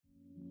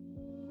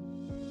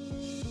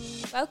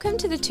Welcome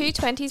to the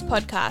 220s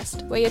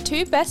podcast, where your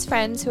two best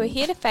friends who are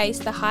here to face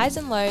the highs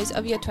and lows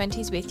of your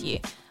 20s with you.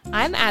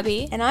 I'm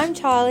Abby. And I'm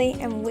Charlie,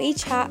 and we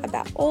chat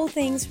about all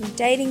things from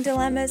dating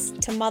dilemmas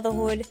to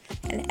motherhood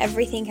and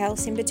everything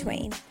else in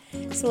between.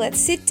 So let's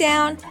sit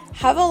down,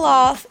 have a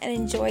laugh, and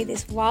enjoy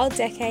this wild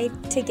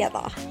decade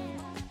together.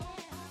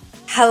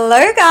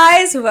 Hello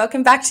guys,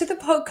 welcome back to the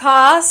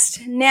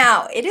podcast.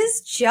 Now, it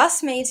is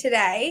just me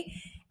today,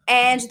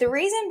 and the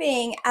reason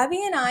being,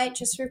 Abby and I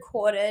just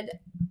recorded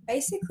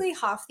basically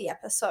half the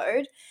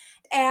episode.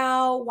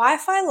 Our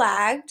Wi-Fi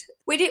lagged.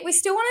 We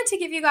still wanted to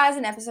give you guys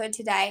an episode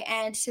today,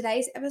 and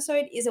today's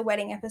episode is a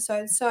wedding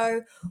episode.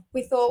 So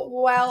we thought,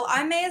 well,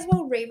 I may as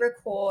well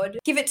re-record,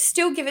 give it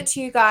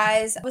to you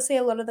guys. Obviously,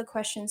 a lot of the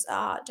questions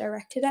are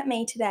directed at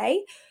me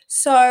today,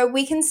 so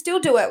we can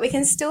still do it. We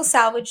can still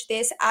salvage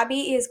this.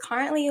 Abby is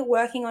currently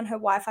working on her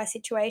Wi-Fi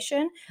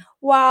situation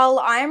while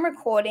I am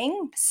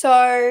recording.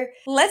 So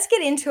let's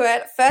get into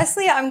it.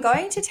 Firstly, I'm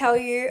going to tell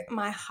you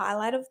my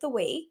highlight of the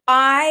week.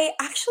 I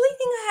actually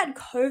think I had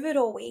COVID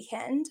all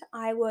weekend.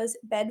 I was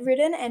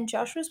bedridden and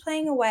Josh was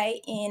playing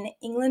away in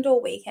England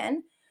all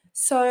weekend.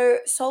 So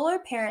solo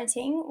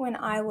parenting when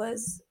I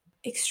was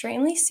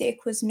extremely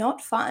sick was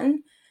not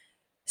fun.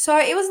 So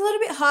it was a little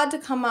bit hard to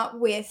come up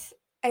with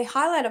a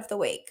highlight of the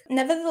week.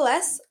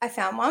 Nevertheless, I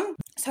found one.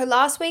 So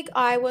last week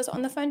I was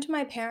on the phone to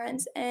my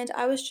parents and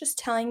I was just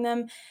telling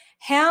them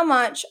how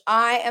much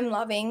I am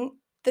loving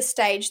the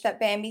stage that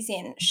Bambi's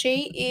in.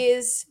 She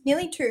is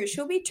nearly 2.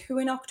 She'll be 2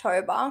 in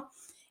October.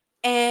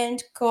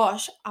 And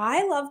gosh,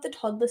 I love the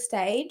toddler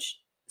stage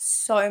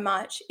so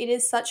much. It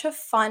is such a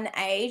fun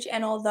age,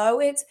 and although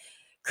it's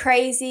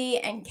crazy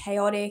and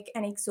chaotic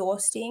and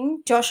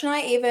exhausting, Josh and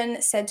I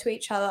even said to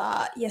each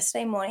other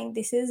yesterday morning,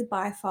 this is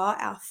by far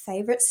our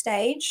favorite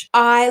stage.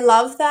 I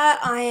love that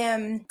I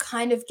am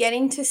kind of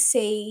getting to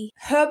see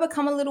her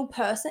become a little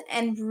person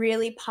and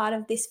really part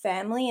of this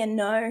family and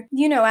know,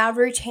 our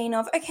routine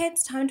of, okay,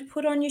 it's time to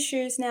put on your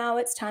shoes now,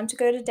 it's time to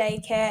go to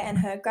daycare, and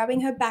her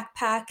grabbing her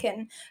backpack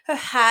and her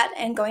hat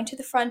and going to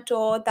the front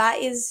door. That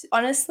is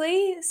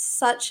honestly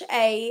such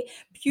a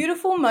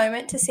beautiful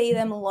moment to see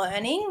them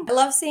learning. I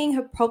love seeing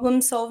her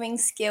problem-solving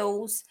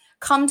skills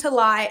come to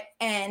light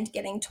and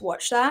getting to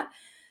watch that.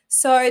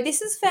 So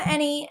this is for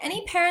any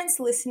parents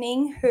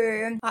listening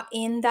who are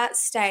in that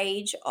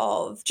stage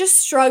of just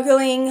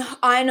struggling.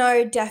 I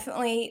know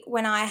definitely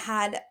when I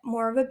had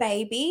more of a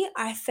baby,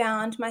 I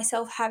found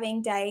myself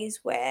having days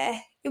where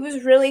it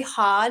was really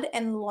hard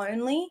and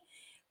lonely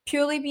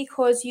purely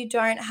because you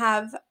don't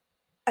have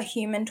a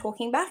human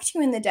talking back to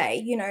you in the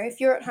day. If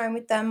you're at home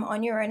with them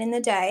on your own in the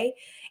day,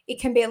 it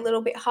can be a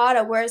little bit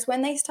harder. Whereas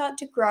when they start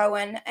to grow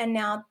and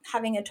now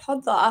having a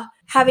toddler,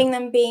 having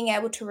them being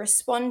able to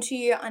respond to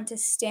you,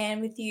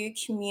 understand with you,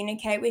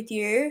 communicate with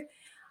you,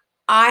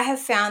 I have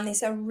found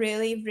this a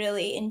really,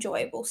 really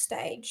enjoyable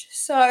stage.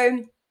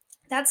 So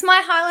that's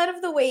my highlight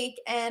of the week,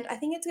 and I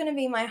think it's going to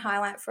be my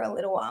highlight for a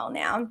little while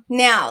now.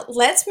 Now,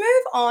 let's move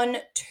on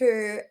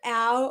to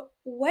our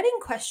wedding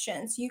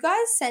questions. You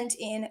guys sent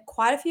in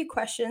quite a few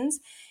questions,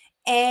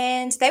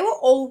 and they were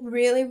all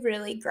really,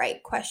 really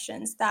great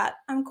questions that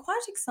I'm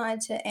quite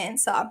excited to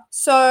answer.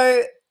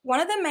 So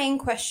one of the main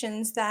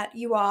questions that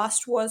you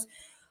asked was,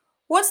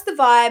 what's the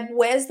vibe?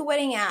 Where's the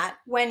wedding at?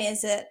 When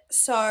is it?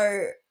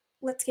 So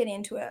let's get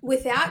into it.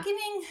 Without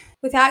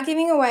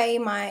giving away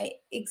my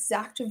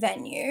exact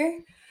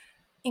venue,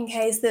 in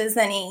case there's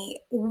any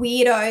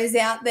weirdos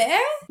out there,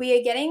 we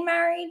are getting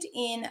married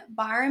in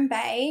Byron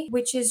Bay,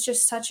 which is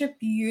just such a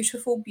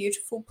beautiful,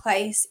 beautiful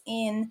place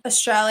in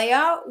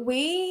Australia.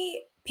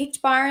 We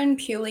picked Byron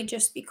purely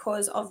just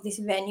because of this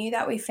venue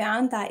that we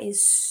found that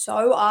is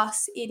so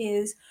us. It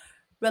is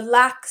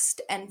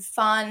relaxed and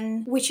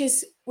fun, which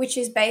is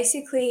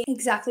basically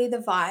exactly the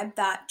vibe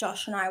that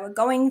Josh and I were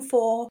going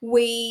for.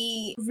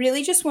 We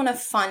really just want a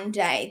fun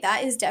day.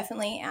 That is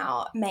definitely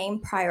our main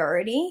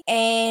priority.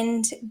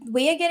 And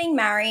we are getting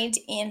married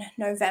in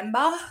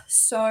November.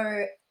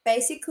 So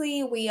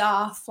basically, we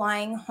are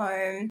flying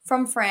home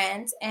from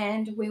France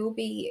and we will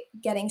be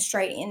getting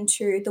straight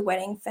into the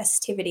wedding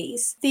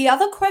festivities. The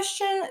other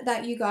question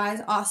that you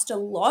guys asked a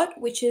lot,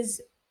 which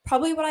is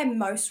probably what I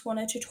most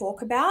wanted to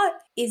talk about,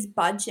 is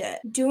budget.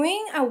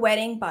 Doing a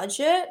wedding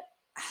budget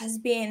has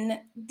been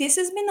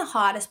the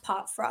hardest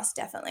part for us,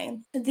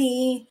 definitely.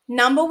 The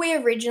number we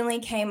originally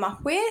came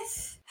up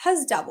with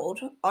has doubled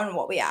on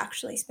what we're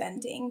actually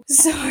spending.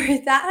 So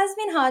that has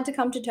been hard to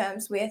come to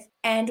terms with.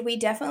 And we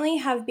definitely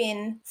have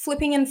been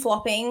flipping and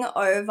flopping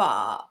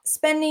over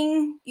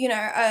spending,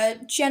 a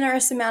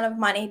generous amount of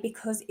money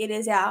because it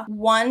is our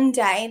one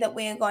day that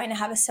we are going to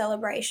have a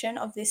celebration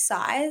of this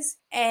size,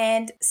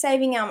 and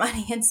saving our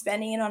money and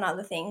spending it on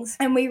other things.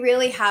 And we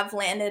really have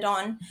landed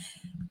on,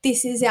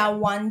 this is our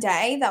one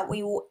day that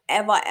we will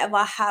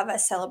ever have a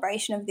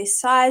celebration of this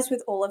size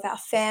with all of our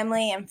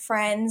family and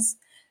friends.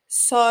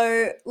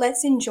 So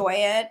let's enjoy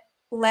it.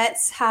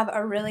 Let's have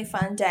a really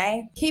fun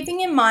day. Keeping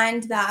in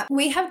mind that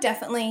we have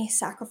definitely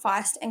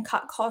sacrificed and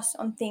cut costs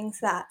on things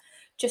that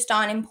just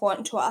aren't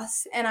important to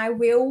us. And I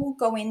will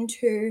go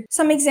into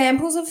some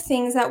examples of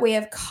things that we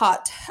have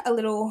cut a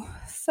little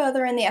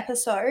further in the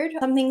episode,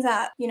 some things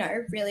that,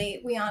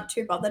 really we aren't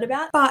too bothered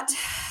about. But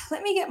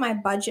let me get my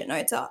budget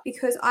notes up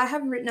because I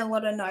have written a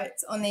lot of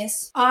notes on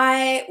this.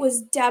 I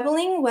was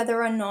dabbling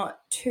whether or not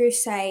to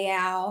say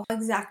our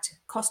exact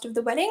cost of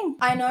the wedding.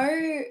 I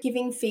know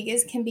giving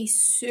figures can be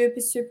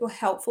super, super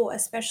helpful,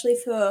 especially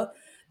for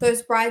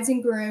those brides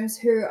and grooms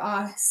who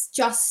are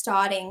just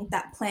starting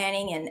that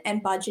planning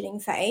and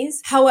budgeting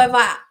phase.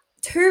 However,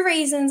 2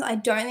 reasons I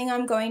don't think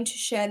I'm going to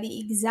share the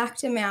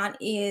exact amount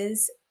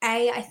is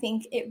A, I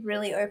think it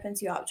really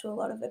opens you up to a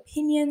lot of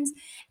opinions,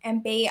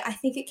 and B, I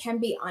think it can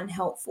be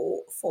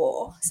unhelpful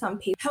for some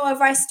people.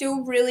 However, I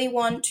still really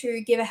want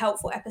to give a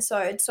helpful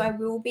episode, so I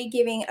will be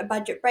giving a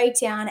budget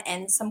breakdown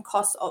and some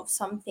costs of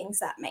some things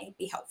that may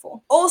be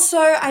helpful. Also,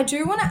 I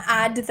do want to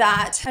add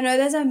that I know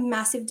there's a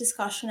massive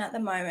discussion at the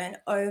moment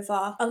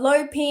over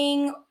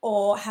eloping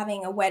or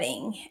having a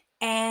wedding,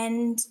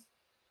 and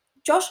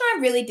Josh and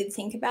I really did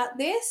think about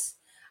this.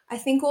 I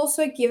think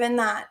also given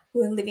that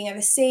we're living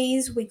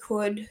overseas, we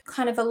could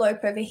kind of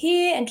elope over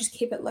here and just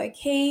keep it low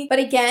key. But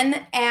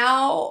again,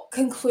 our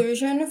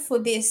conclusion for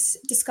this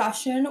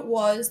discussion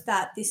was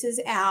that this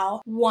is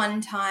our one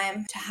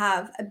time to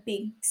have a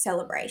big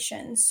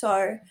celebration.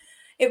 So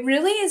it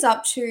really is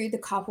up to the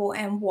couple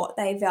and what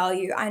they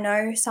value. I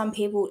know some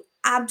people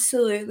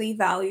absolutely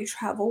value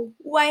travel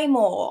way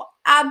more,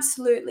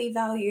 absolutely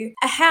value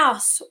a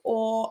house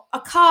or a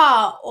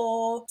car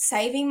or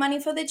saving money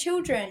for their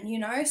children,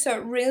 so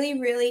it really,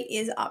 really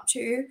is up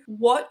to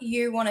what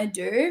you want to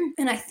do.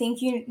 And I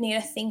think you need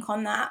to think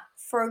on that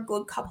for a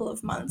good couple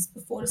of months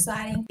before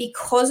deciding.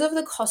 Because of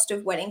the cost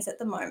of weddings at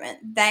the moment,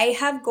 they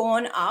have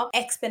gone up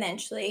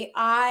exponentially.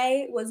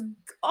 I was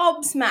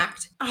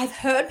gobsmacked. I've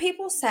heard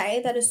people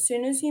say that as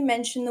soon as you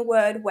mention the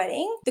word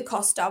wedding, the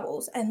cost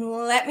doubles. And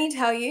let me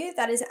tell you,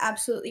 that is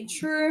absolutely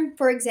true.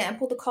 For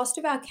example, the cost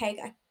of our cake,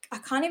 I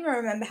can't even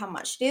remember how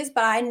much it is,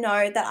 but I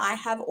know that I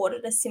have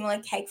ordered a similar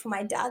cake for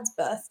my dad's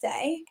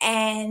birthday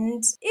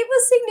and it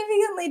was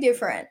significantly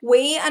different.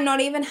 We are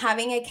not even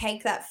having a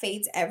cake that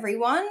feeds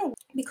everyone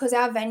because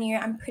our venue,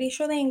 I'm pretty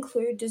sure they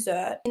include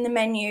dessert in the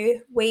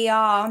menu. We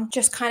are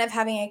just kind of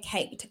having a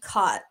cake to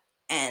cut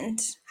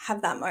and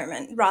have that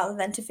moment rather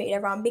than to feed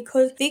everyone,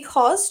 because the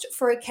cost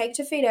for a cake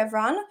to feed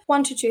everyone,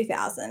 $1,000 to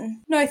 $2,000.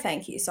 No,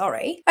 thank you.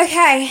 Sorry.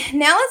 Okay,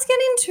 now let's get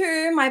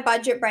into my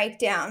budget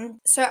breakdown.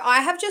 So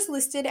I have just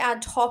listed our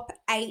top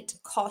 8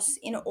 costs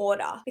in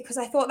order because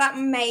I thought that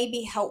may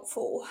be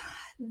helpful.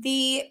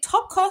 The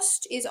top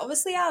cost is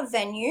obviously our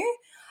venue.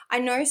 I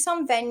know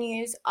some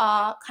venues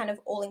are kind of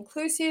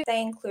all-inclusive.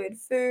 They include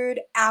food,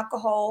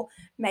 alcohol,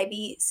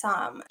 maybe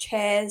some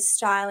chairs,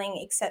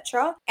 styling,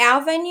 etc.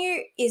 Our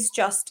venue is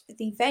just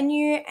the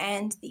venue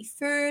and the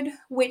food,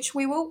 which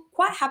we were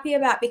quite happy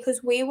about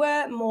because we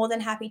were more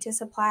than happy to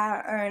supply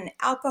our own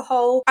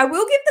alcohol. I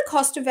will give the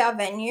cost of our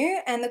venue,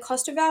 and the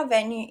cost of our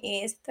venue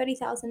is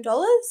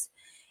 $30,000.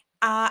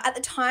 At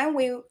the time,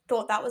 we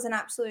thought that was an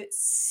absolute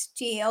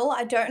steal.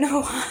 I don't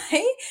know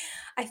why.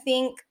 I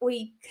think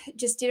we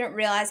just didn't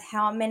realize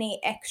how many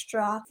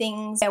extra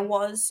things there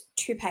was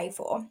to pay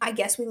for. I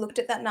guess we looked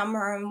at that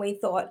number and we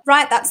thought,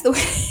 right, that's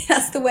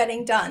the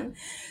wedding done.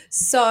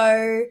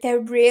 So there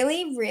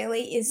really,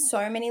 really is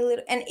so many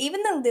little, and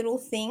even the little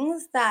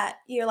things that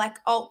you're like,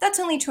 oh, that's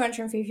only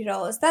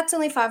 $250. That's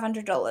only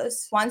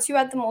 $500. Once you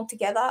add them all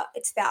together,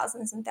 it's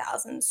thousands and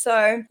thousands.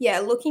 So yeah,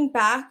 looking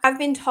back, I've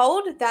been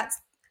told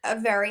that's a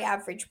very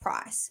average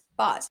price,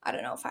 but I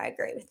don't know if I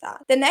agree with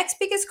that. The next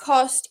biggest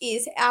cost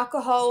is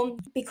alcohol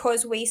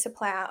because we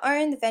supply our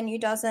own, the venue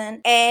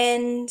doesn't.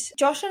 And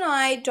Josh and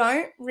I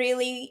don't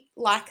really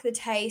like the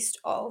taste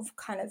of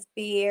kind of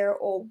beer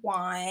or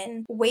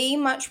wine. We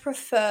much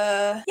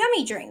prefer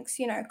yummy drinks,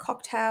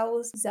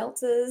 cocktails,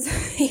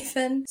 seltzers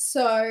even.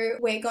 So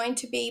we're going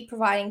to be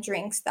providing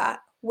drinks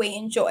that we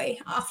enjoy.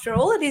 After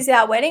all, it is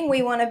our wedding.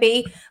 We want to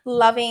be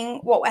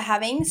loving what we're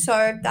having.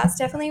 So that's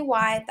definitely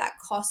why that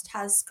cost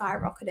has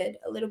skyrocketed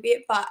a little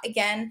bit. But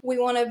again, we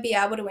want to be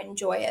able to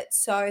enjoy it.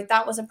 So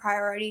that was a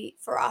priority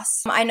for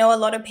us. I know a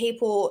lot of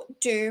people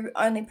do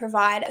only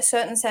provide a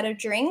certain set of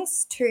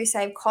drinks to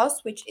save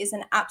costs, which is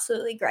an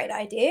absolutely great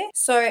idea.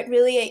 So it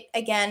really,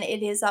 again,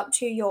 it is up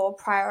to your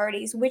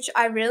priorities, which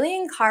I really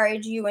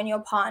encourage you and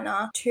your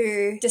partner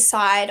to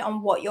decide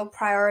on what your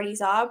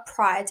priorities are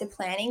prior to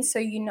planning, so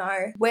you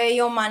know where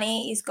your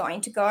money is going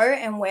to go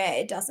and where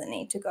it doesn't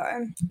need to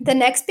go. The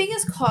next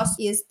biggest cost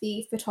is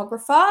the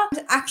photographer. I'm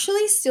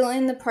actually still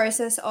in the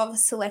process of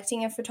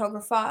selecting a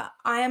photographer.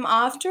 I am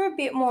after a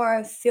bit more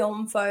of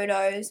film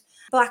photos,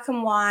 black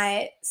and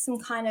white, some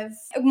kind of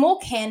more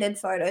candid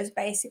photos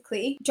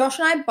basically. Josh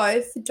and I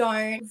both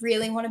don't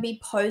really want to be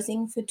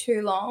posing for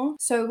too long.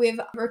 So we've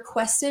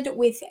requested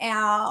with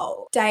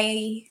our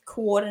day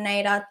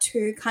coordinator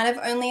to kind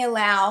of only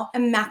allow a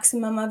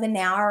maximum of an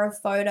hour of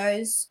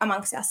photos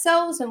amongst ourselves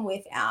ourselves and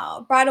with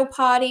our bridal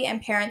party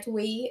and parents,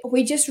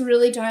 we just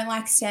really don't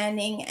like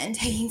standing and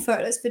taking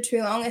photos for too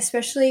long,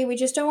 especially we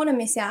just don't want to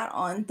miss out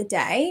on the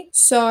day.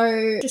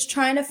 So just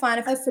trying to find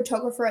a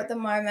photographer at the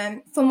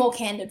moment for more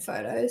candid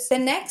photos. The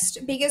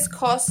next biggest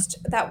cost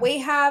that we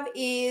have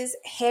is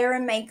hair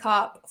and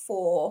makeup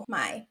for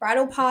my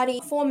bridal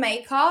party. For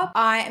makeup,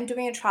 I am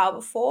doing a trial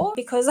before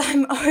because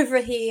I'm over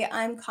here.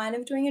 I'm kind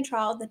of doing a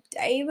trial the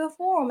day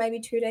before or maybe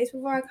 2 days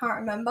before, I can't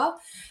remember,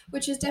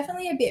 which is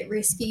definitely a bit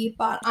risky,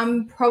 but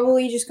I'm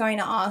probably just going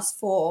to ask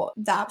for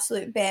the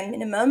absolute bare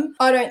minimum.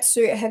 I don't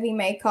suit heavy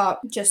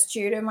makeup just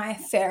due to my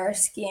fairer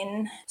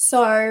skin.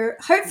 So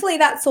hopefully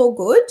that's all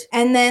good.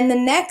 And then the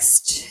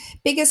next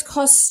biggest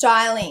cost,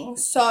 styling.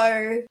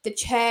 So the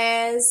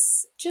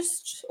chairs,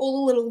 just all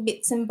the little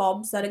bits and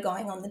bobs that are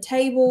going on the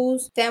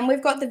tables. Then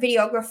we've got the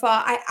videographer.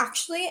 I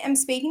actually am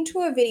speaking to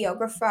a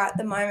videographer at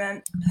the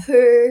moment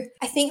who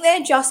I think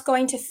they're just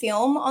going to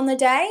film on the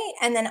day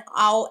and then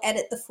I'll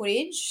edit the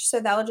footage. So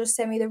they'll just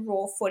send me the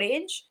raw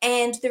footage.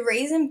 And the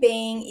reason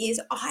being is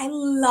I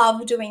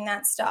love doing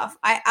that stuff.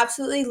 I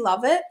absolutely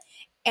love it.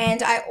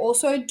 And I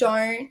also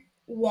don't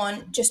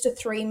want just a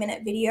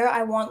 3-minute video.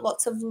 I want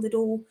lots of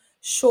little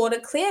shorter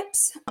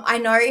clips. I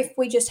know if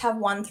we just have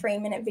one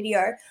 3-minute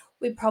video,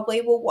 we probably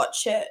will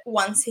watch it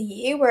once a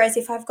year. Whereas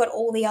if I've got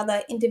all the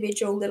other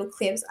individual little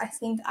clips, I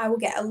think I will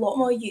get a lot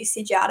more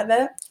usage out of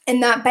it.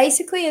 And that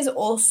basically has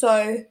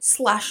also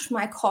slashed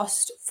my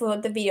cost for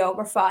the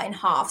videographer in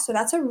half. So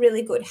that's a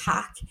really good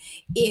hack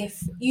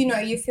if,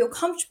 you feel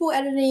comfortable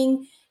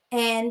editing.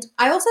 And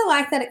I also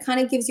like that it kind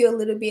of gives you a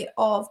little bit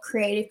of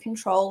creative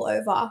control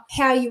over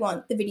how you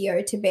want the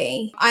video to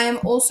be. I am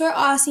also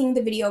asking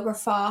the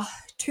videographer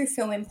to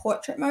film in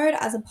portrait mode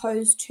as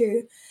opposed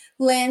to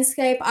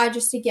landscape. I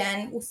just,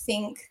 again, will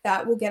think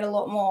that we'll get a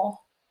lot more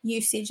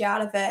usage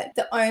out of it.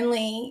 The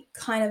only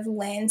kind of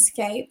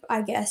landscape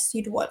I guess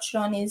you'd watch it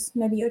on is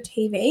maybe your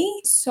TV.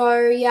 So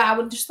yeah, I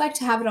would just like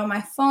to have it on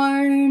my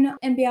phone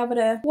and be able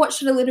to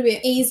watch it a little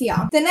bit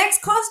easier. The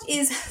next cost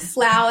is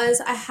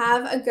flowers. I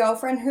have a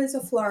girlfriend who's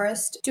a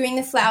florist doing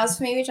the flowers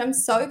for me, which I'm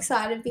so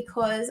excited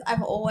because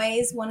I've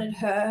always wanted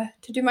her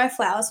to do my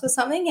flowers for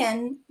something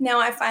and now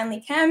I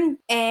finally can.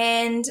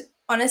 And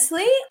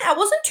honestly, I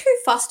wasn't too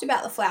fussed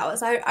about the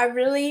flowers. I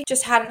really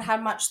just hadn't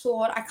had much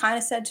thought. I kind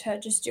of said to her,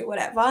 just do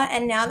whatever.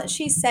 And now that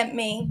she sent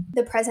me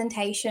the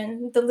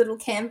presentation, the little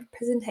Canva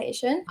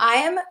presentation, I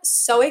am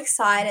so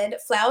excited.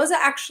 Flowers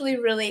are actually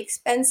really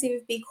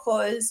expensive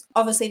because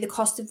obviously the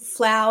cost of the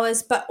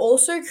flowers, but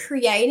also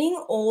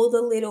creating all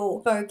the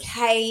little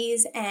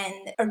bouquets and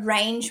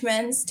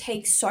arrangements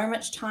takes so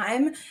much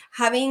time.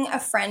 Having a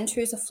friend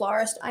who's a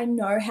florist, I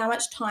know how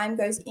much time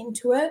goes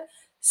into it.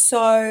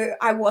 So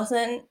I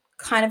wasn't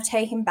kind of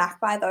taken back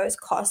by those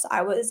costs.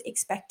 I was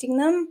expecting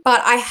them.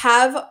 But I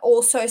have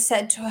also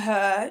said to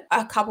her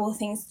a couple of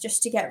things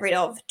just to get rid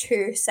of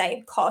to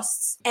save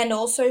costs. And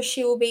also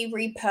she will be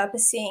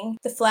repurposing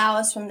the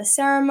flowers from the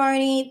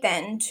ceremony,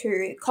 then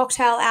to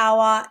cocktail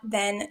hour,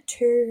 then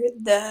to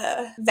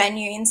the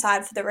venue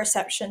inside for the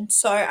reception.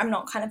 So I'm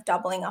not kind of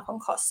doubling up on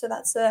costs. So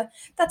that's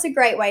a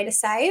great way to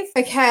save.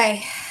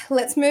 Okay,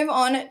 let's move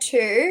on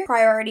to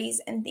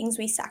priorities and things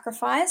we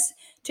sacrifice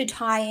to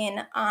tie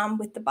in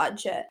with the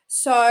budget.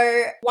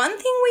 So one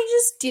thing we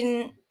just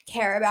didn't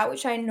care about,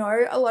 which I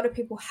know a lot of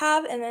people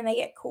have, and then they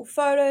get cool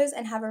photos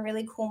and have a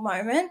really cool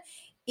moment,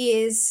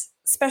 is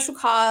special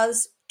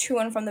cars to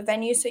and from the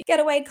venue. So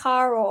getaway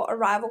car or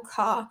arrival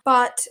car.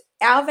 But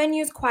our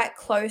venue is quite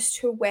close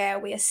to where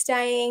we are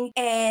staying.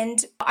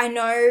 And I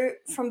know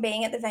from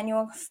being at the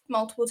venue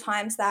multiple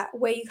times that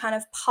where you kind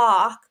of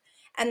park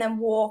and then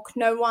walk,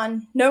 no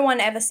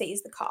one ever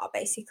sees the car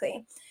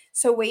basically.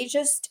 So we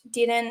just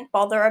didn't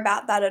bother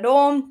about that at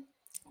all.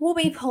 We'll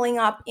be pulling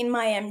up in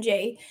my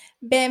MG,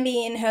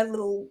 Bambi in her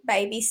little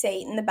baby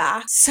seat in the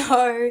back.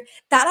 So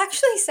that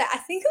actually said, I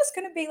think it was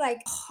going to be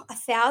like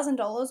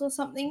 $1,000 or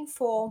something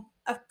for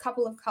a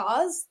couple of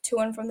cars to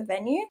and from the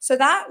venue. So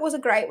that was a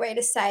great way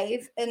to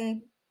save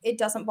and it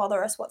doesn't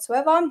bother us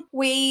whatsoever.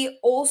 We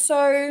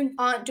also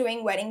aren't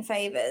doing wedding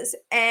favors,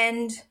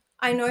 and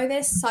I know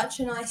there's such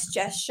a nice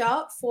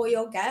gesture for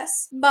your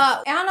guests,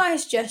 but our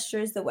nice gesture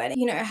is the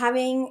wedding.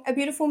 Having a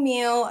beautiful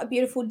meal, a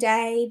beautiful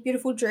day,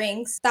 beautiful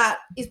drinks, that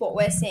is what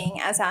we're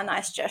seeing as our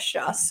nice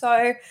gesture.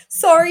 So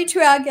sorry to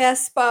our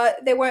guests,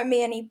 but there won't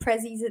be any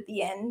prezzies at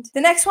the end.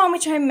 The next one,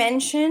 which I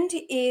mentioned,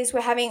 is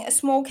we're having a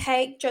small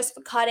cake just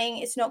for cutting.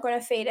 It's not going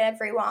to feed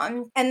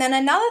everyone. And then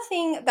another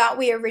thing that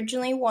we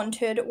originally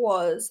wanted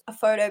was a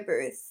photo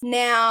booth.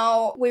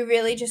 Now, we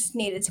really just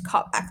needed to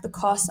cut back the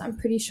cost. I'm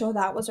pretty sure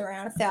that was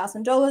around $1,000.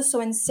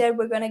 So instead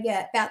we're going to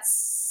get about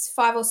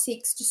 5 or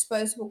 6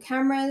 disposable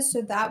cameras.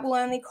 So that will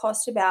only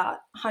cost about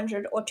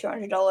 $100 or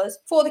 $200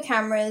 for the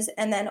cameras,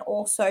 and then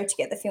also to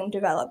get the film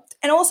developed.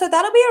 And also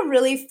that'll be a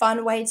really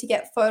fun way to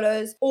get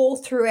photos all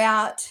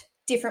throughout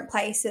different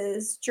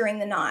places during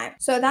the night.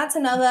 So that's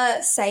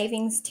another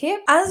savings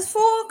tip. As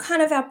for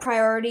kind of our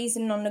priorities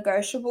and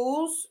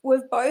non-negotiables,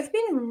 we've both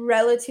been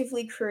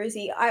relatively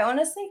cruisy. I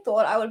honestly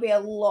thought I would be a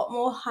lot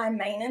more high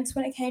maintenance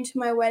when it came to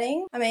my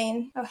wedding. I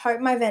mean, I hope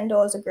my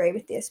vendors agree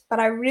with this, but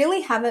I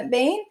really haven't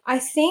been. I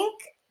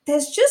think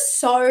there's just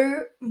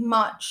so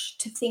much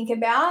to think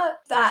about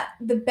that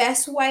the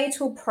best way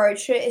to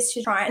approach it is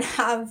to try and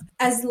have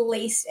as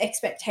least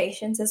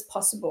expectations as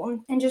possible,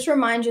 and just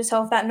remind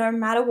yourself that no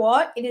matter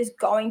what, it is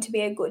going to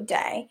be a good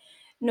day.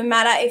 No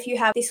matter if you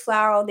have this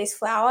flower or this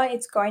flower,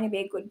 it's going to be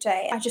a good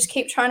day. I just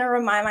keep trying to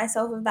remind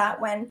myself of that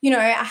when,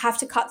 I have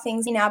to cut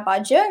things in our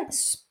budget.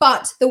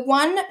 But the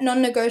one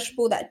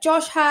non-negotiable that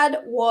Josh had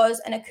was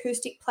an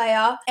acoustic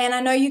player. And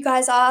I know you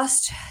guys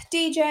asked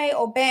DJ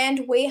or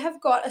band. We have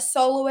got a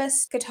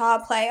soloist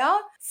guitar player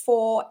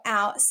for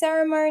our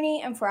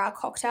ceremony and for our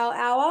cocktail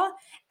hour.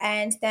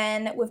 And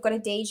then we've got a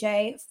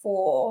DJ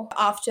for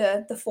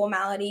after the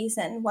formalities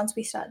and once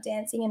we start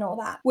dancing and all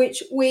that,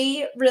 which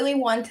we really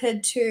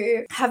wanted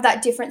to have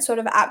that different sort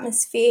of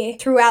atmosphere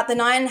throughout the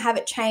night and have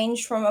it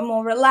change from a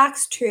more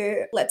relaxed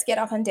to let's get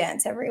up and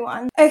dance,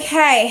 everyone.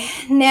 Okay,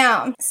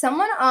 now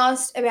someone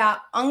asked about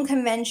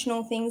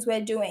unconventional things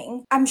we're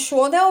doing. I'm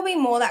sure there will be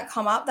more that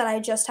come up that I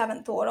just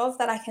haven't thought of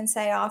that I can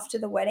say after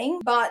the wedding,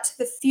 but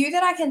the few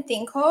that I can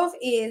think of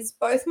is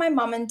both my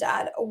mum and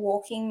dad are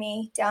walking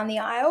me down the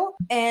aisle.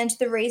 And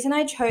the reason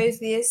I chose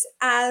this,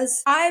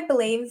 as I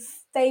believe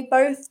they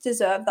both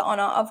deserve the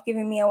honor of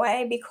giving me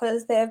away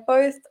because they've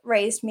both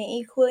raised me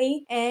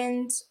equally,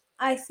 and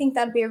I think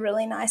that'd be a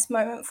really nice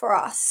moment for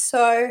us.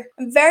 So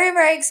I'm very,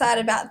 very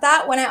excited about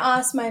that. When I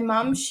asked my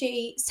mum,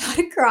 she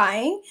started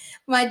crying.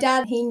 My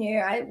dad, he knew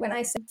when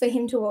I said for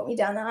him to walk me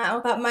down the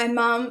aisle, but my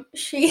mum,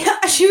 she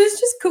was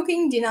just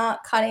cooking dinner,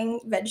 cutting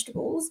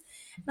vegetables.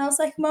 And I was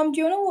like, Mum, do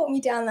you want to walk me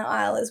down the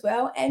aisle as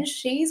well? And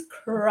she's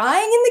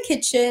crying in the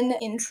kitchen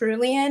in true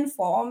Leanne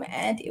form.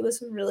 And it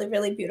was really,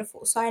 really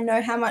beautiful. So I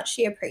know how much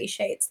she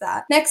appreciates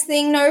that. Next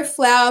thing, no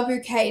flower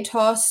bouquet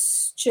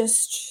toss,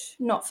 just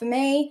not for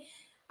me.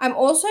 I'm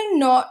also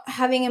not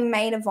having a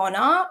maid of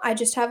honor. I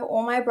just have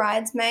all my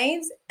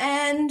bridesmaids,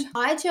 and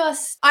I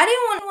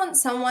didn't want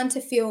someone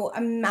to feel a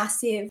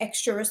massive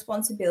extra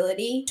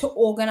responsibility to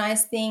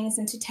organize things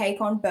and to take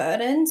on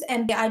burdens,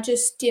 and I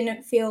just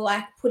didn't feel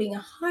like putting a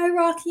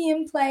hierarchy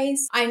in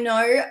place. I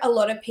know a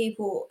lot of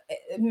people,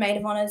 maid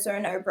of honors are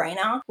a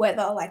no-brainer,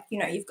 whether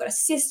you've got a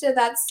sister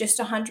that's just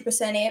 100%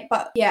 it,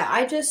 but yeah,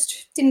 I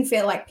just didn't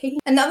feel like picking.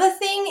 Another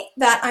thing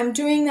that I'm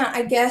doing that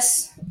I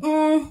guess,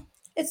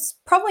 it's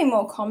probably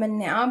more common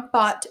now,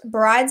 but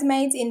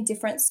bridesmaids in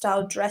different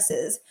style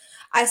dresses.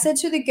 I said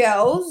to the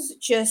girls,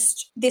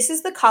 this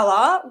is the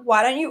color.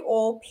 Why don't you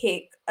all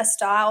pick a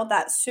style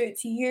that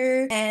suits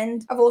you?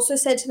 And I've also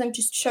said to them,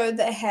 just show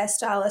the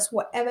hairstylist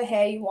whatever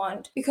hair you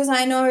want, because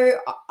I know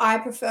I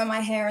prefer my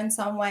hair in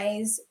some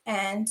ways,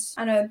 and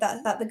I know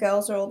that the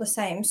girls are all the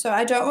same. So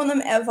I don't want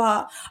them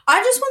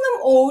I just want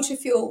them all to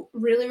feel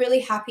really, really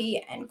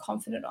happy and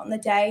confident on the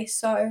day.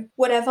 So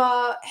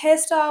whatever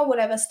hairstyle,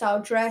 whatever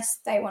style dress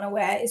they want to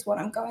wear is what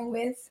I'm going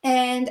with.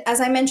 And as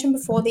I mentioned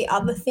before, the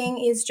other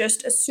thing is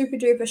just a super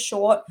duper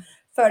short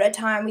photo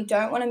time. We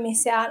don't want to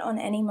miss out on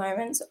any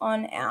moments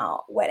on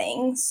our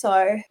wedding,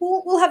 so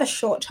we'll have a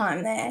short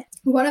time there.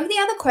 One of the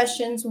other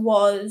questions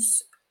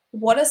was,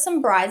 what are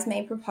some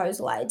bridesmaid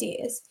proposal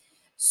ideas?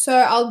 So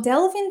I'll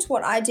delve into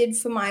what I did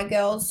for my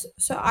girls.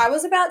 So I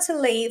was about to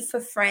leave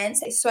for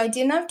France, so I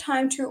didn't have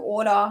time to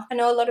order. I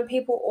know a lot of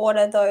people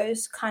order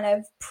those kind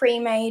of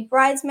pre-made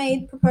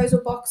bridesmaid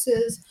proposal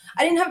boxes.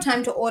 I didn't have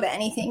time to order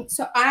anything,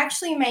 so I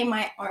actually made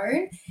my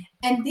own.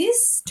 And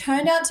this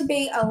turned out to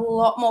be a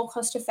lot more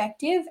cost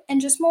effective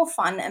and just more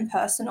fun and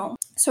personal.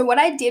 So what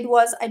I did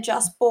was I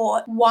just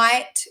bought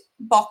white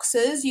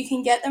boxes. You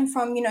can get them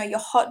from, your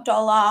Hot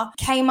Dollar,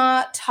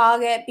 Kmart,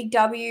 Target, Big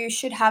W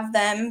should have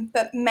them.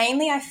 But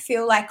mainly I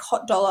feel like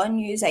Hot Dollar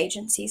news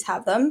agencies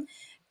have them.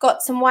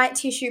 Got some white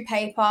tissue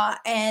paper,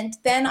 and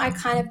then I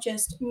kind of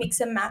just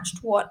mix and matched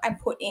what I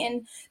put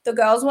in. The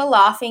girls were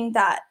laughing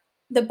that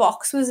the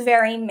box was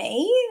very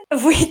me,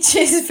 which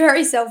is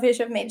very selfish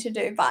of me to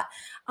do, but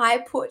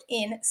I put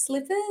in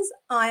slippers,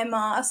 eye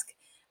mask,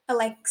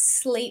 a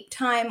sleep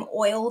time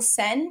oil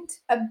scent,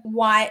 a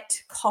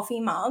white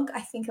coffee mug,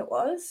 I think it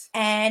was,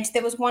 and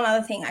there was one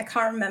other thing, I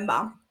can't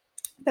remember,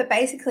 but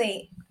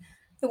basically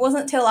it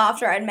wasn't till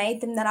after I'd made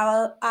them that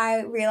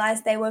I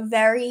realized they were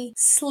very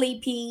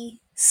sleepy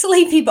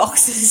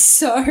boxes,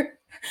 so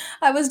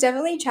I was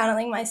definitely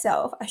channeling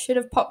myself. I should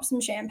have popped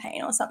some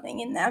champagne or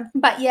something in there.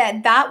 But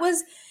yeah, that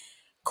was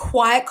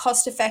quite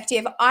cost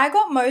effective. I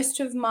got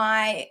most of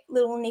my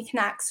little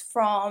knickknacks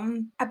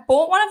I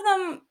bought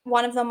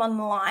one of them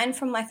online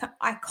from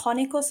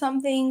Iconic or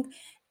something,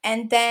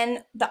 And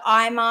then the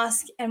eye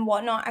mask and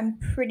whatnot, I'm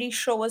pretty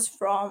sure was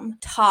from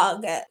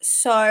Target.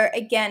 So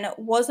again, it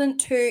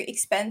wasn't too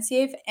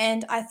expensive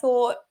and I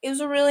thought it was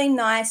a really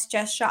nice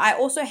gesture. I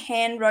also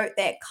hand wrote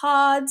their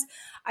cards.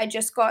 I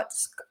just got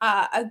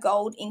a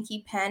gold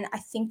inky pen. I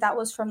think that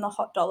was from the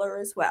Hot Dollar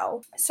as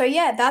well. So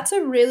yeah, that's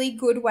a really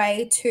good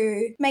way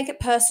to make it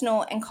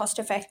personal and cost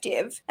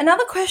effective.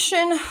 Another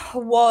question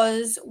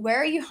was,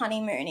 where are you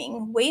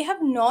honeymooning? We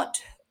have not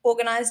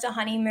organized a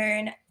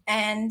honeymoon,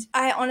 and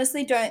I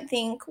honestly don't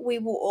think we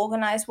will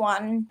organize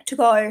one to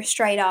go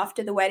straight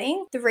after the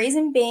wedding. The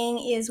reason being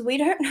is we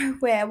don't know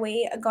where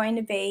we are going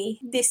to be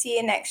this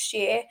year, next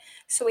year,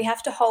 so we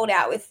have to hold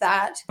out with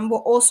that. And we're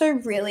also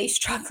really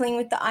struggling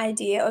with the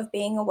idea of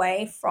being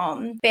away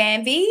from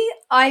Bambi.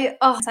 I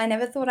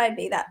never thought I'd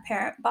be that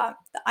parent, but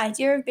the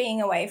idea of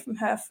being away from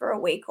her for a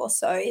week or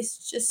so is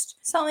just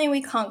something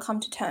we can't come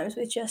to terms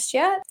with just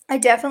yet. I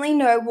definitely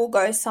know we'll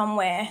go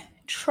somewhere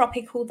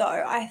tropical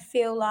though. I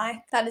feel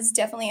like that is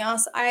definitely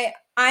us. I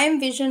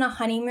envision a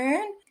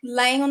honeymoon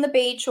laying on the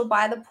beach or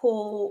by the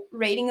pool,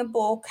 reading a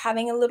book,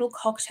 having a little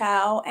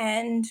cocktail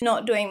and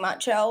not doing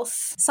much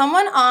else.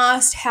 Someone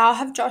asked, how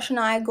have Josh and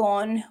I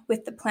gone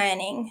with the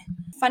planning?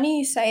 Funny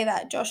you say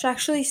that. Josh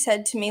actually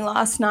said to me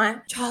last night,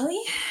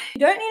 Charlie, you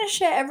don't need to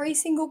share every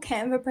single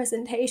Canva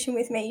presentation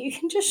with me. You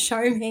can just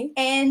show me.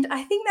 And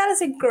I think that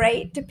is a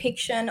great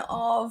depiction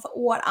of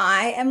what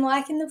I am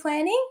like in the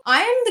planning.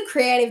 I am the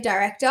creative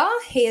director.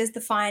 He is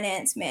the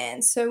finance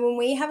man. So when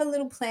we have a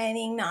little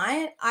planning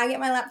night, I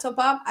get my laptop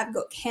up. I've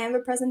got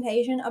Canva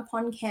presentation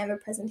upon Canva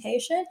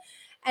presentation.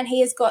 And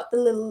he has got the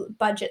little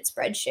budget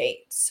spreadsheet.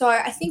 So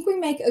I think we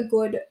make a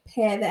good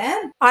pair there.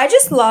 I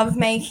just love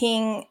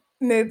making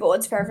mood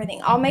boards for everything.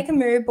 I'll make a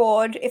mood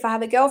board if I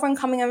have a girlfriend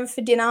coming over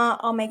for dinner.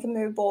 I'll make a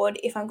mood board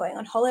if I'm going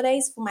on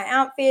holidays for my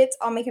outfits.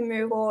 I'll make a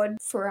mood board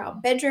for our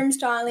bedroom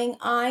styling.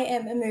 I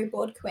am a mood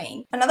board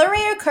queen. Another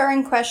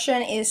reoccurring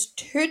question is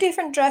 2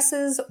 different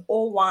dresses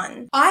or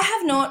 1. I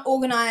have not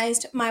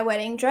organized my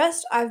wedding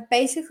dress. I've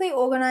basically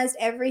organized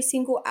every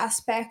single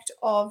aspect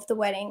of the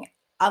wedding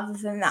other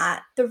than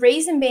that. The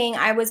reason being,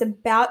 I was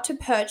about to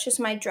purchase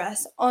my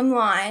dress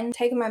online,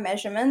 taking my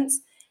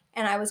measurements,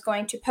 and I was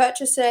going to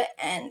purchase it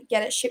and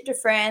get it shipped to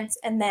France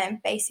and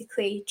then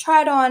basically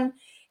try it on,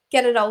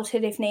 get it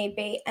altered if need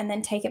be, and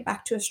then take it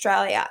back to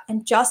Australia.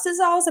 And just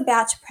as I was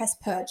about to press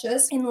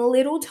purchase, in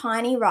little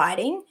tiny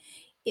writing,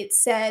 it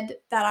said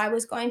that I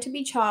was going to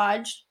be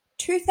charged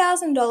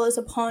 $2,000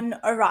 upon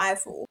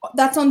arrival.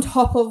 That's on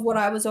top of what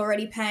I was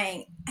already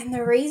paying. And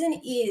the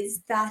reason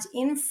is that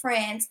in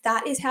France,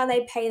 that is how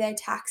they pay their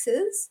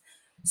taxes.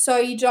 So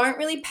you don't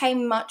really pay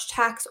much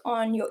tax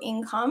on your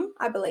income,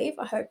 I believe.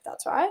 I hope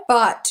that's right.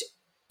 But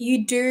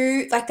you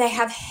do, like, they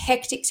have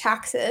hectic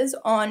taxes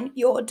on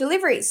your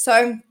deliveries.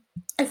 So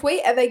if we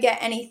ever get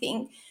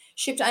anything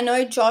shipped, I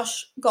know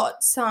Josh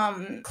got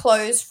some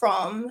clothes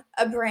from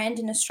a brand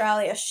in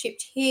Australia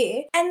shipped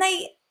here, and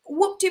they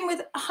whooped him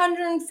with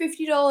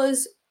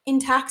 $150 in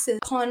taxes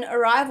upon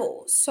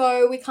arrival.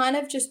 So we kind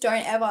of just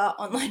don't ever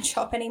online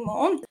shop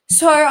anymore.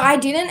 So I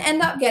didn't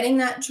end up getting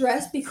that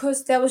dress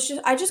because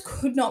I just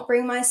could not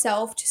bring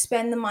myself to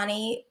spend the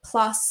money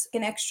plus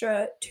an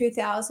extra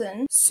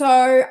 $2,000.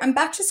 So I'm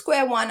back to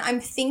square one. I'm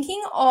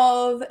thinking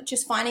of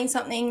just finding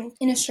something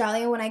in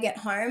Australia when I get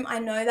home. I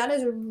know that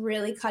is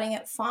really cutting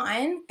it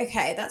fine.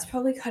 Okay, that's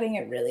probably cutting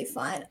it really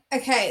fine.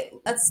 Okay,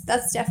 that's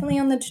definitely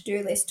on the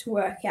to-do list to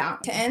work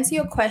out. To answer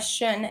your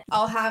question,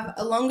 I'll have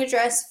a longer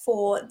dress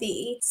for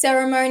the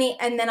ceremony,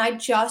 and then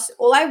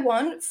all I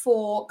want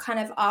for kind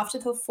of after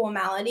the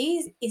formalities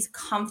is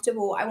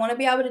comfortable. I want to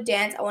be able to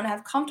dance. I want to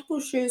have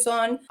comfortable shoes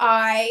on.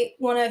 I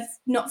want to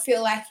not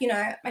feel like,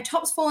 my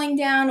top's falling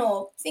down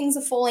or things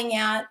are falling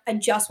out. I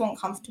just want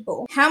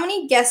comfortable. How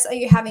many guests are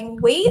you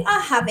having? We are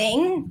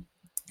having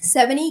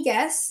 70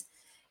 guests,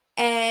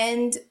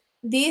 and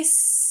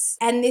this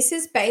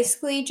is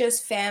basically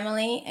just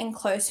family and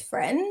close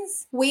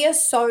friends. We are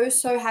so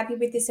happy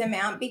with this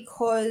amount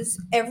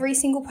because every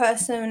single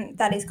person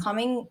that is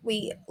coming,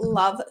 we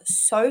love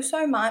so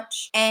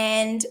much.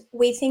 And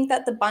we think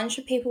that the bunch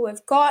of people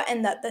we've got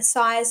and that the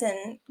size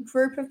and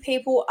group of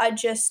people are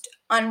just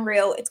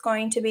unreal. It's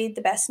going to be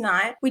the best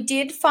night. We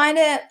did find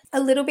it a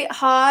little bit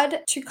hard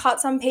to cut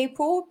some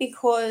people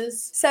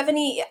because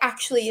 70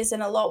 actually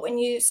isn't a lot. When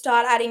you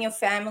start adding your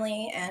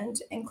family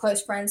and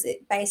close friends,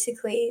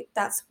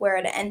 that's where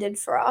it ended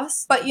for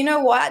us. But you know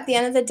what? At the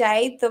end of the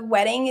day, the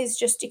wedding is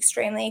just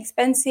extremely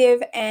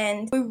expensive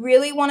and we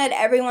really wanted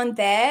everyone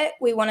there.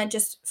 We wanted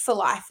just for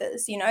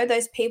lifers,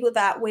 those people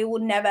that we will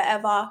never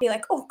ever be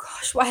like, oh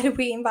gosh, why did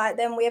we invite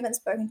them? We haven't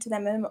spoken to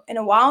them in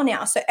a while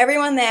now. So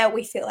everyone there,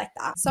 we feel like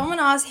that. Someone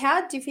asked,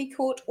 how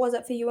difficult was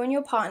it for you and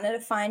your partner to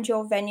find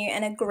your venue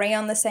and agree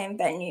on the same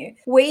venue?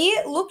 We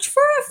looked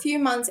for a few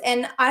months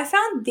and I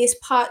found this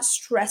part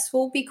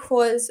stressful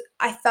because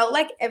I felt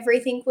like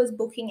everything was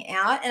booking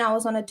out and I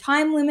was on a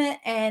time limit,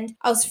 and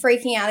I was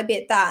freaking out a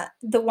bit that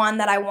the one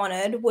that I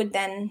wanted would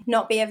then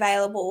not be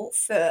available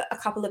for a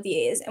couple of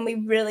years, and we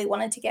really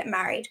wanted to get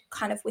married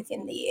kind of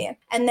within the year.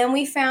 And then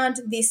we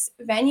found this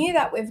venue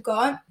that we've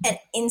got, and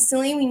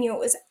instantly we knew it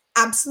was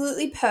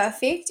absolutely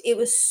perfect. It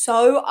was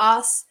so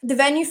us. The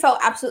venue felt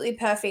absolutely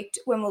perfect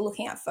when we were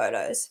looking at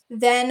photos.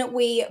 Then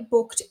we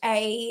booked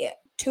a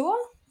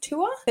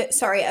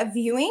a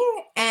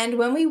viewing, and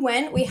when we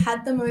went, we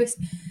had the most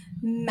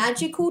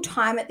magical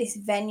time at this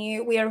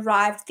venue. We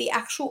arrived, the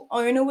actual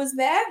owner was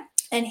there,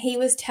 and he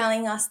was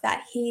telling us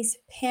that his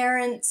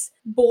parents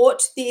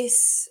bought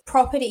this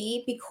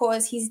property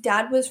because his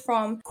dad was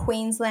from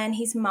Queensland,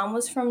 his mum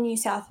was from New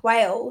South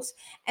Wales,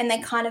 and they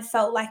kind of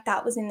felt like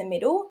that was in the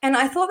middle. And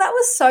I thought that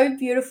was so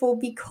beautiful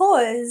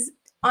because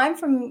I'm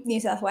from New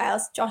South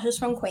Wales, Josh is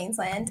from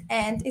Queensland,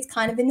 and it's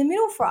kind of in the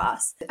middle for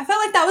us. I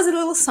felt like that was a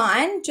little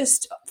sign,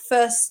 just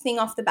first thing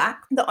off the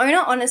back. The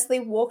owner honestly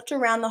walked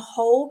around the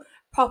whole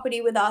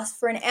property with us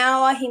for an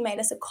hour. He made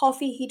us a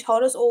coffee. He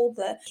told us all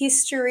the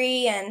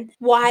history and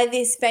why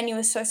this venue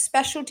is so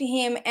special to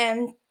him,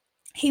 and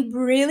he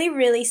really,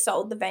 really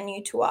sold the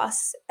venue to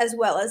us, as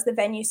well as the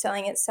venue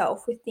selling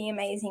itself with the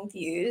amazing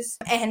views.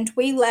 And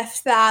we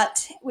left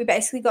that. We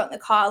basically got in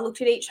the car, looked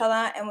at each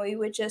other, and we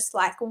were just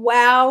like,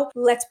 wow,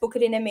 let's book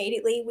it in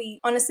immediately. We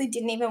honestly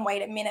didn't even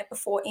wait a minute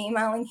before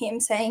emailing him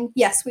saying,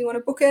 yes, we want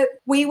to book it.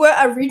 We were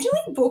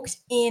originally booked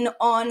in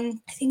on,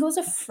 I think it was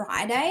a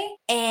Friday,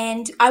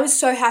 and I was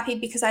so happy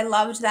because I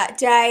loved that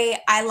day.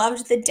 I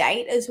loved the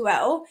date as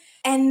well.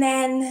 And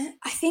then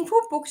I think we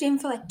were booked in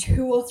for like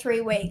 2 or 3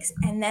 weeks,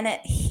 and then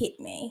it hit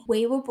me.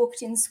 We were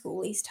booked in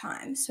schoolies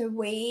time. So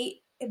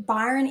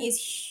Byron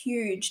is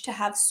huge to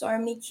have so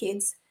many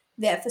kids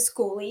there for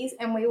schoolies,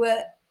 and we were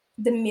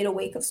the middle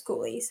week of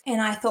schoolies. And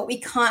I thought, we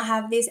can't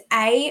have this.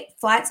 A,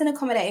 flights and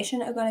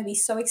accommodation are going to be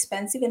so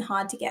expensive and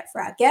hard to get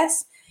for our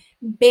guests.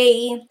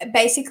 B,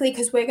 basically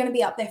because we're going to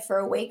be up there for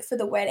a week for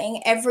the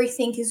wedding,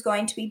 everything is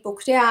going to be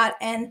booked out,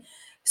 and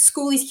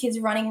schoolies kids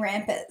running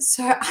rampant.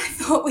 So I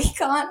thought, we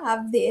can't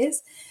have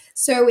this.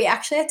 So we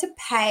actually had to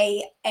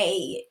pay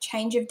a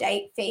change of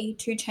date fee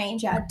to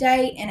change our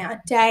date and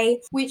our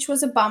day, which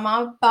was a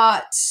bummer.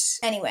 But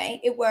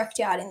anyway, it worked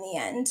out in the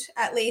end.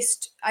 At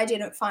least I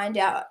didn't find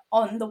out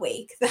on the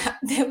week that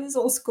there was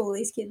all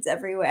schoolies kids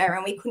everywhere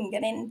and we couldn't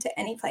get into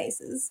any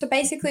places. So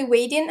basically,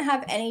 we didn't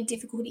have any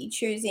difficulty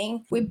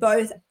choosing. We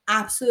both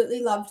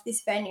absolutely loved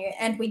this venue,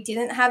 and we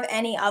didn't have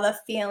any other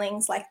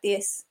feelings like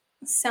this.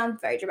 Sounds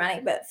very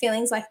dramatic, but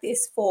feelings like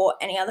this for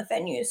any other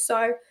venues.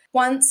 So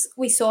once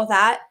we saw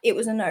that, it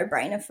was a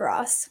no-brainer for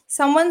us.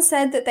 Someone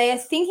said that they are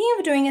thinking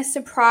of doing a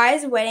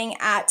surprise wedding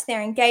at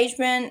their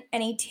engagement.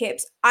 Any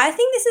tips? I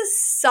think this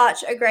is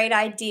such a great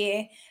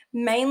idea,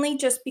 mainly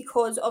just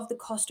because of the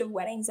cost of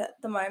weddings at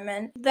the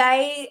moment.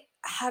 They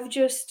have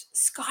just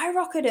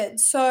skyrocketed.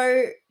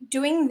 So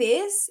doing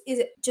this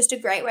is just a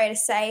great way to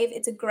save.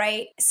 It's a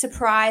great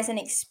surprise and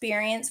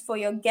experience for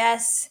your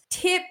guests.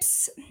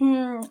 Tips?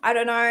 I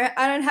don't know.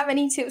 I don't have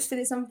any tips for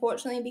this,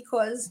 unfortunately,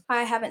 because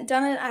I haven't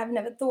done it. I've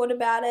never thought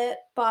about it,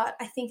 but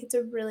I think it's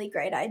a really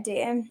great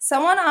idea.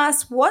 Someone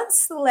asked, what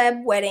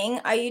celeb wedding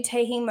are you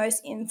taking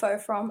most info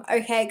from?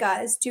 Okay,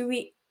 guys, do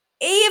we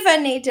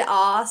even need to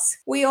ask?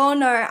 We all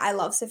know I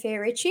love Sophia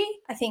Richie.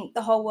 I think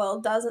the whole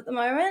world does at the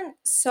moment.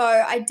 So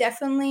I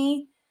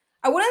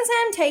wouldn't say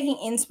I'm taking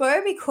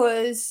inspo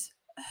because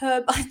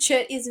her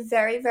budget is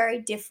very,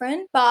 very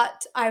different,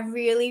 but I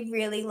really,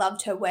 really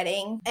loved her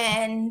wedding.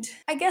 And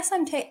I guess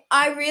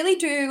I really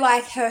do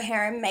like her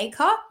hair and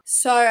makeup.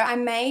 So I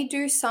may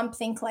do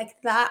something like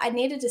that. I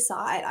need to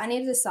decide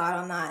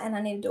on that, and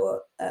I need to do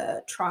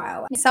a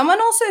trial.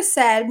 Someone also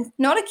said,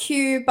 not a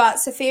queue, but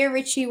Sophia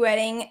Richie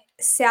wedding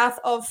south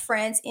of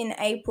France in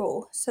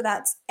April. So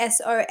that's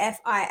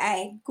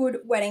SOFIA. Good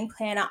wedding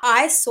planner.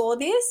 I saw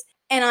this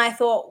and I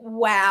thought,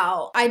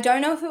 wow, I don't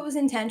know if it was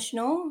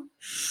intentional.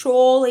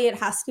 Surely it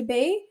has to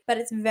be, but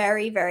it's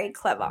very, very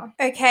clever.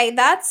 Okay,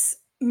 that's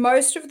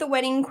most of the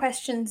wedding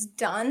questions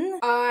done.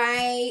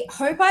 I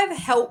hope I've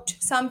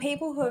helped some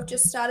people who have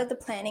just started the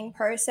planning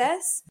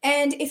process.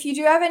 And if you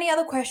do have any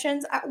other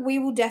questions, we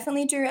will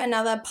definitely do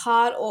another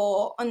part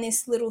or on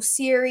this little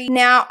series.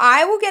 Now,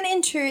 I will get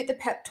into the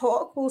pep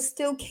talk. We'll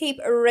still keep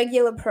a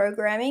regular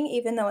programming,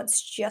 even though it's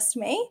just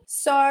me.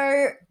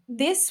 So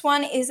this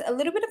one is a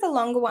little bit of a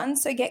longer one,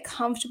 so get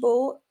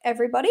comfortable,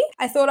 everybody.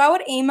 I thought I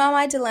would email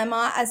my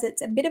dilemma as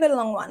it's a bit of a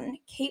long one.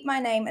 Keep my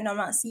name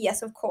anonymous.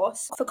 Yes, of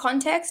course. For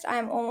context, I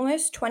am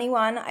almost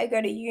 21. I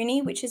go to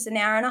uni, which is an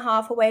hour and a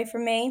half away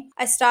from me.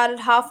 I started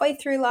halfway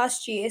through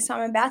last year, so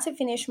I'm about to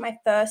finish my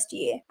first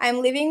year.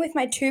 I'm living with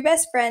my 2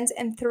 best friends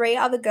and 3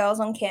 other girls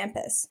on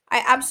campus.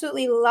 I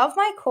absolutely love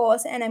my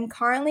course and am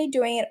currently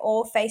doing it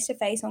all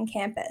face-to-face on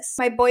campus.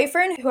 My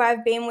boyfriend, who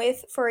I've been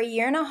with for a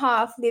year and a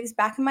half, lives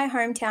back in my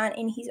hometown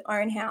in his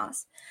own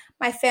house.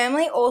 My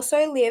family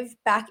also live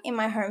back in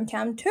my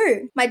hometown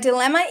too. My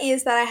dilemma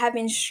is that I have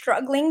been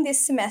struggling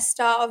this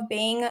semester of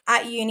being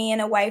at uni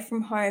and away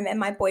from home and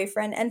my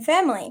boyfriend and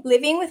family.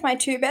 Living with my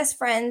two best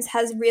friends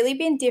has really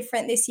been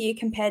different this year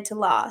compared to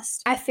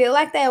last. I feel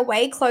like they are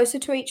way closer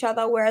to each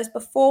other, whereas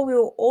before we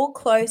were all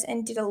close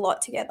and did a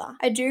lot together.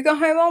 I do go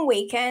home on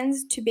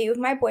weekends to be with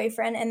my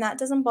boyfriend, and that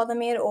doesn't bother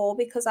me at all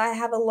because I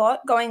have a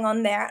lot going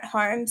on there at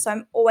home, so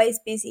I'm always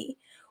busy.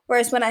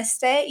 Whereas when I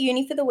stay at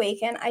uni for the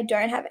weekend, I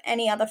don't have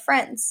any other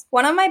friends.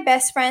 One of my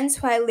best friends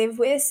who I live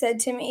with said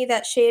to me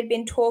that she had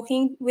been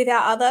talking with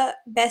our other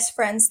best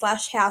friend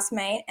 /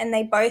 housemate, and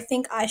they both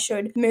think I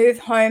should move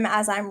home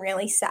as I'm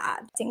really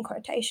sad, in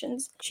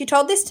quotations. She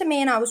told this to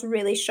me and I was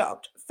really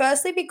shocked.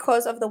 Firstly,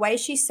 because of the way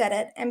she said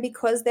it, and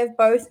because they've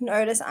both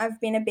noticed I've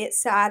been a bit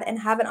sad and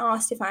haven't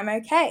asked if I'm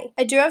okay.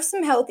 I do have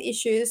some health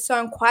issues, so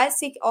I'm quite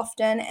sick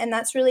often, and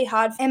that's really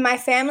hard. And my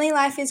family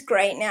life is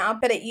great now,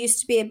 but it used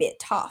to be a bit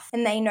tough,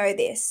 and they know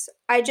this.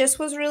 I just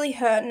was really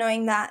hurt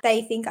knowing that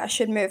they think I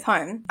should move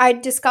home. I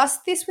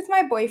discussed this with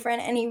my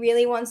boyfriend and he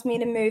really wants me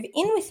to move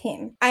in with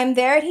him. I'm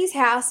there at his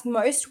house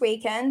most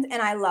weekends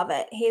and I love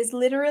it. He is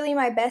literally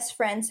my best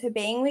friend, so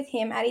being with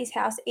him at his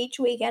house each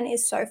weekend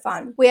is so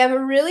fun. We have a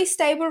really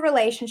stable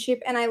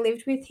relationship and I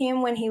lived with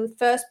him when he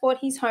first bought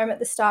his home at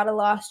the start of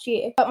last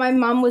year, but my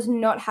mum was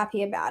not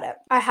happy about it.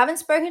 I haven't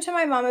spoken to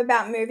my mum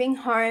about moving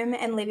home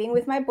and living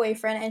with my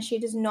boyfriend, and she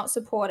does not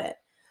support it.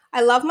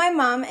 I love my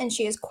mum and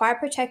she is quite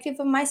protective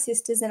of my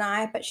sisters and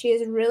I, but she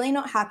is really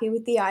not happy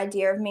with the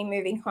idea of me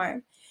moving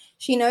home.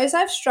 She knows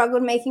I've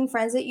struggled making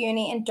friends at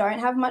uni and don't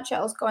have much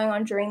else going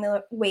on during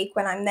the week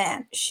when I'm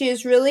there. She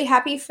is really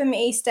happy for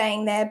me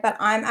staying there, but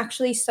I'm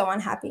actually so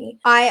unhappy.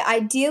 I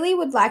ideally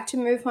would like to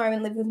move home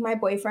and live with my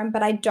boyfriend,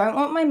 but I don't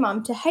want my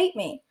mum to hate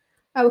me.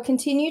 I will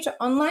continue to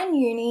online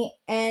uni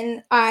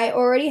and I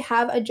already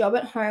have a job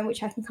at home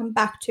which I can come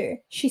back to.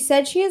 She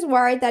said she is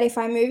worried that if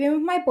I move in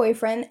with my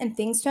boyfriend and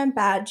things turn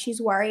bad, she's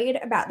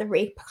worried about the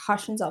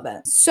repercussions of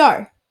it.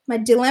 So, my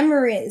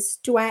dilemma is,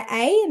 do I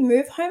A,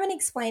 move home and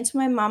explain to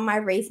my mum my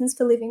reasons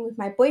for living with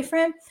my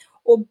boyfriend,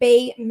 or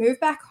B, move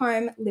back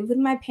home, live with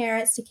my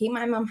parents to keep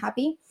my mum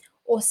happy,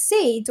 or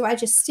C, do I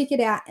just stick it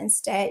out and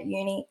stay at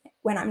uni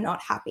when I'm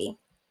not happy?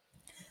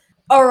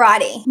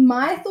 Alrighty,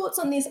 my thoughts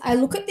on this, I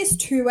look at this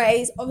two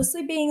ways.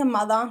 Obviously, being a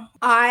mother,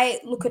 I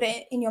look at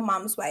it in your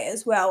mum's way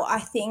as well. I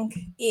think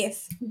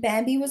if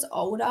Bambi was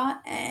older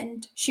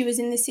and she was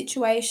in this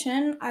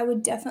situation, I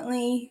would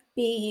definitely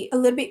be a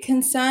little bit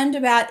concerned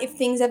about if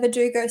things ever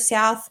do go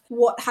south,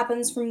 what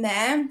happens from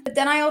there. But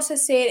then I also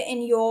see it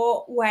in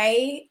your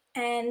way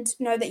and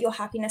know that your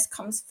happiness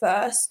comes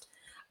first.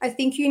 I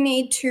think you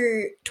need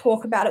to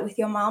talk about it with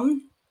your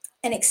mum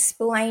and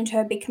explain to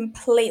her, be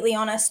completely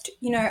honest.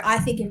 You know, I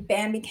think if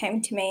Bambi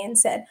came to me and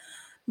said,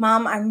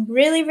 Mum, I'm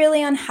really,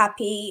 really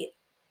unhappy.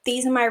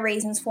 These are my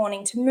reasons for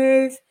wanting to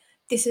move.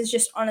 This is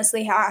just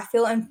honestly how I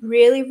feel, and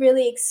really,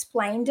 really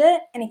explained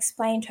it and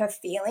explained her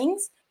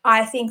feelings,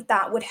 I think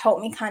that would help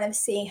me kind of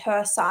see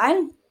her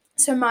side.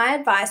 So my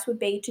advice would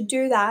be to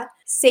do that,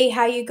 see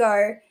how you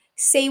go,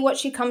 see what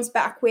she comes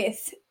back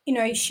with. You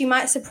know, she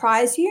might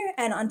surprise you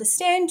and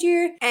understand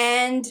you.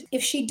 And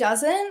if she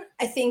doesn't,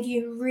 I think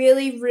you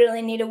really,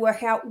 really need to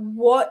work out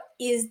what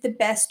is the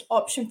best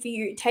option for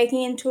you,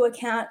 taking into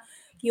account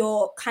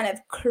your kind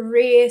of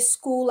career,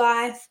 school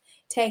life,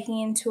 taking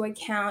into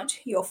account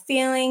your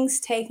feelings,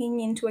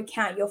 taking into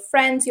account your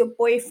friends, your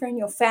boyfriend,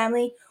 your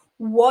family.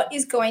 What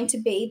is going to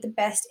be the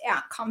best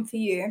outcome for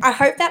you? I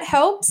hope that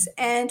helps,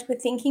 and we're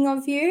thinking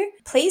of you.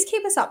 Please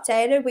keep us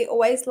updated. We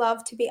always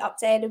love to be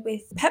updated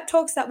with pep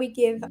talks that we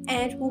give,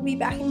 and we'll be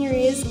back in your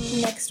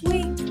ears next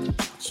week.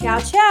 Ciao,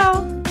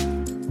 ciao.